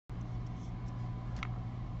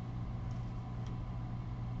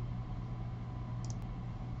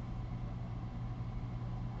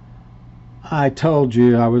I told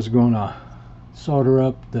you I was going to solder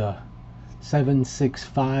up the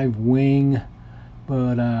 765 wing,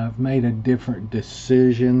 but I've made a different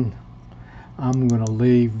decision. I'm going to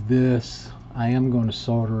leave this. I am going to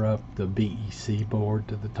solder up the BEC board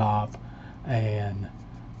to the top and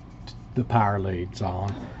the power leads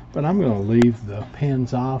on, but I'm going to leave the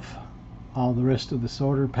pins off all the rest of the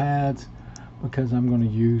solder pads because I'm going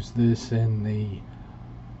to use this in the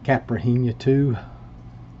Caprahenia 2,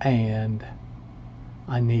 and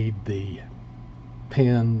I need the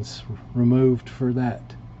pins removed for that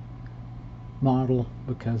model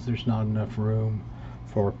because there's not enough room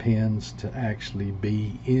for pins to actually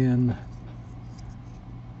be in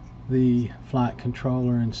the flight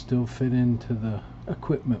controller and still fit into the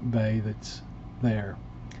equipment bay that's there.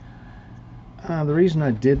 The reason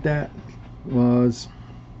I did that was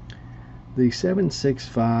the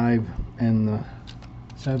 765 and the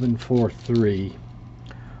 743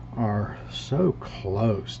 are so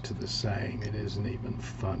close to the same, it isn't even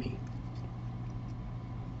funny.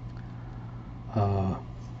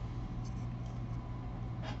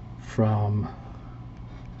 From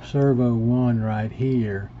servo 1 right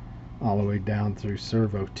here all the way down through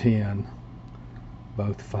servo 10,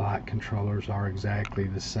 both flight controllers are exactly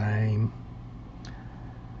the same.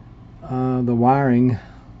 The wiring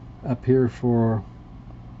up here for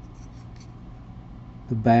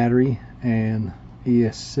the battery and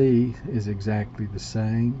ESC is exactly the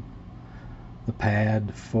same. The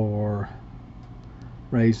pad for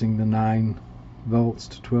raising the 9 volts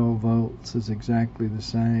to 12 volts is exactly the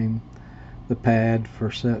same. The pad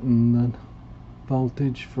for setting the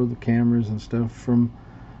voltage for the cameras and stuff from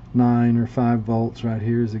 9 or 5 volts right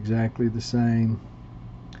here is exactly the same.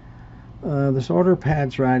 The solder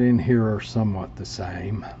pads right in here are somewhat the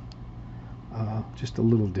same, just a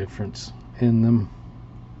little difference in them.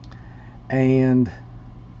 And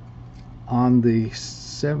on the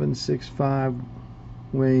 765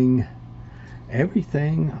 wing,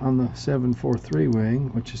 everything on the 743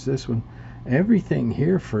 wing, which is this one, everything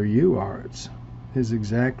here for UARTs is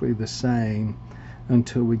exactly the same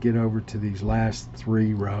until we get over to these last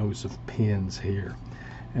 3 rows of pins here.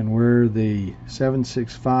 And where the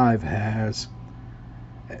 765 has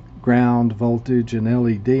ground, voltage, and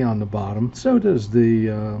LED on the bottom, so does the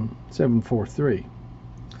 743.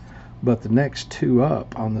 But the next 2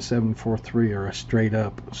 up on the 743 are a straight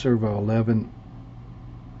up servo 11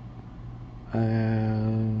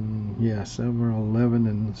 and servo 11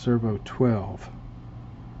 and servo 12,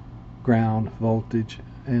 ground, voltage,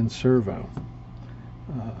 and servo,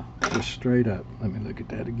 just straight up. Let me look at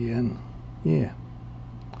that again. Yeah.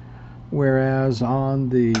 Whereas on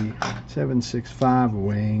the 765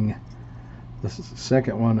 wing, the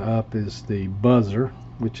second one up is the buzzer,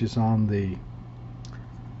 which is on the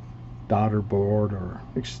daughter board or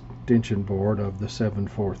extension board of the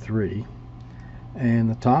 743. And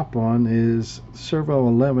the top one is servo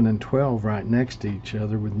 11 and 12 right next to each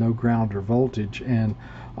other with no ground or voltage, and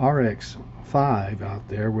RX5 out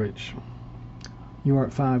there, which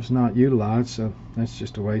UART5 is not utilized, so that's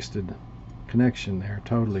just a wasted connection there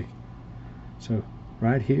totally. So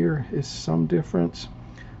right here is some difference,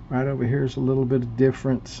 right over here is a little bit of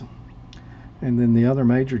difference, and then the other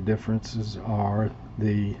major differences are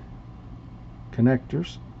the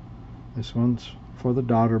connectors. This one's for the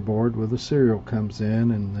daughter board where the serial comes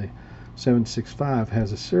in, and the 765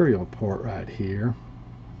 has a serial port right here.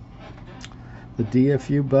 The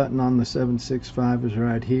DFU button on the 765 is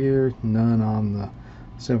right here, none on the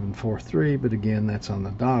 743, but again that's on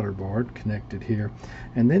the daughter board connected here.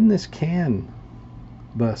 And then this CAN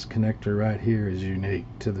bus connector right here is unique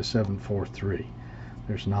to the 743.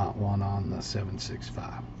 There's not one on the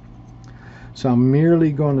 765. So I'm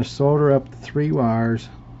merely going to solder up the 3 wires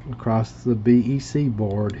across the BEC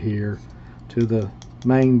board here to the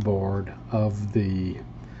main board of the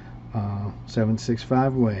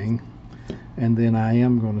 765 wing, and then I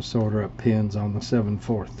am going to solder up pins on the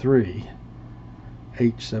 743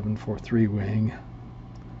 H743 wing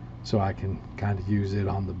so I can kind of use it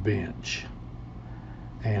on the bench.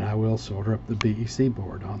 And I will solder up the BEC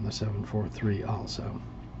board on the 743 also.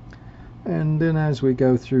 And then as we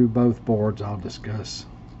go through both boards, I'll discuss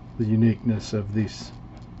the uniqueness of these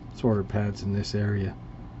solder pads in this area.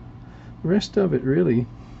 The rest of it really,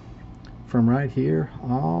 from right here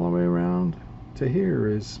all the way around to here,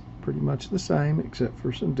 is pretty much the same except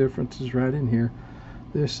for some differences right in here.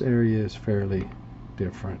 This area is fairly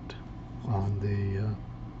different on the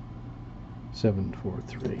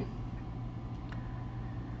 743.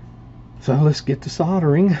 So let's get to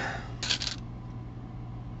soldering.